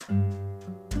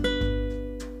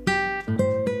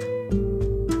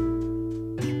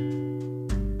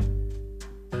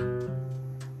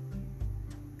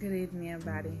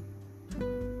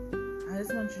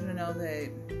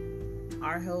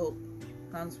Our help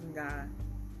comes from God,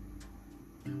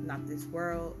 not this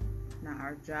world, not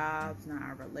our jobs, not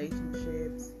our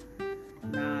relationships,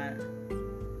 not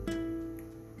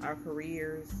our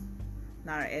careers,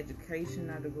 not our education,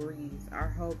 our degrees. Our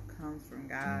hope comes from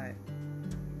God.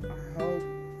 Our hope,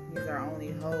 He's our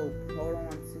only hope. Hold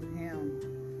on to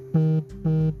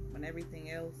Him. When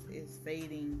everything else is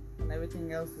fading, when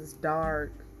everything else is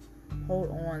dark,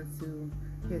 hold on to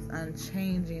His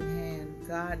unchanging hand.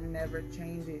 God never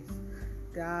changes.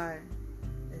 God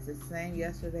is the same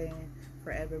yesterday and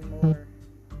forevermore.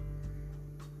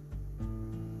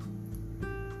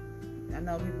 I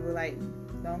know people were like,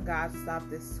 don't God stop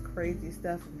this crazy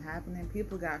stuff from happening?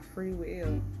 People got free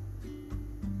will.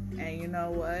 And you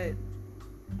know what?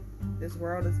 This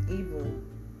world is evil.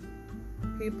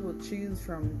 People choose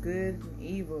from good and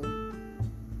evil.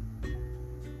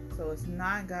 So it's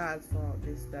not God's fault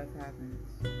this stuff happens.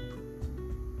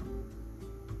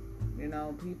 You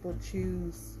know, people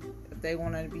choose if they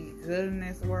want to be good in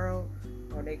this world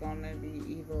or they're going to be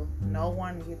evil. No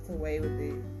one gets away with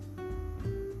it.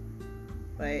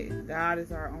 But God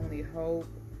is our only hope.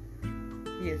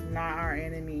 He is not our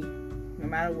enemy. No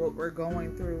matter what we're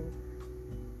going through,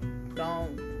 we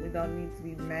don't need to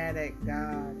be mad at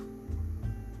God.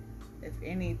 If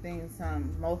anything,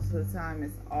 most of the time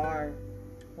it's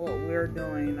what we're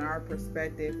doing, our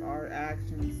perspective, our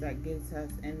actions that gets us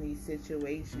in these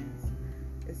situations.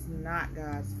 It's not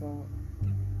God's fault.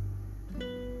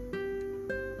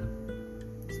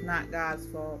 It's not God's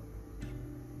fault.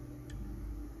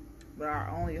 But our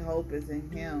only hope is in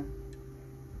Him.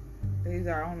 He's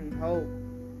our only hope.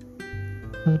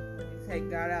 When you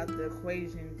take God out of the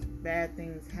equation, bad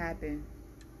things happen.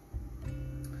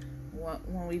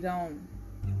 When we don't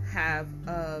have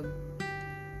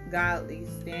godly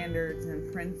standards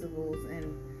and principles,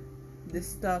 and this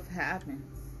stuff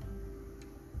happens.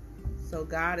 So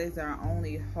God is our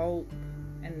only hope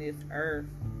in this earth.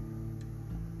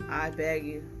 I beg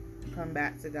you, come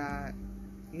back to God.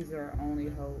 He's our only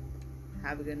hope.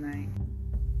 Have a good night.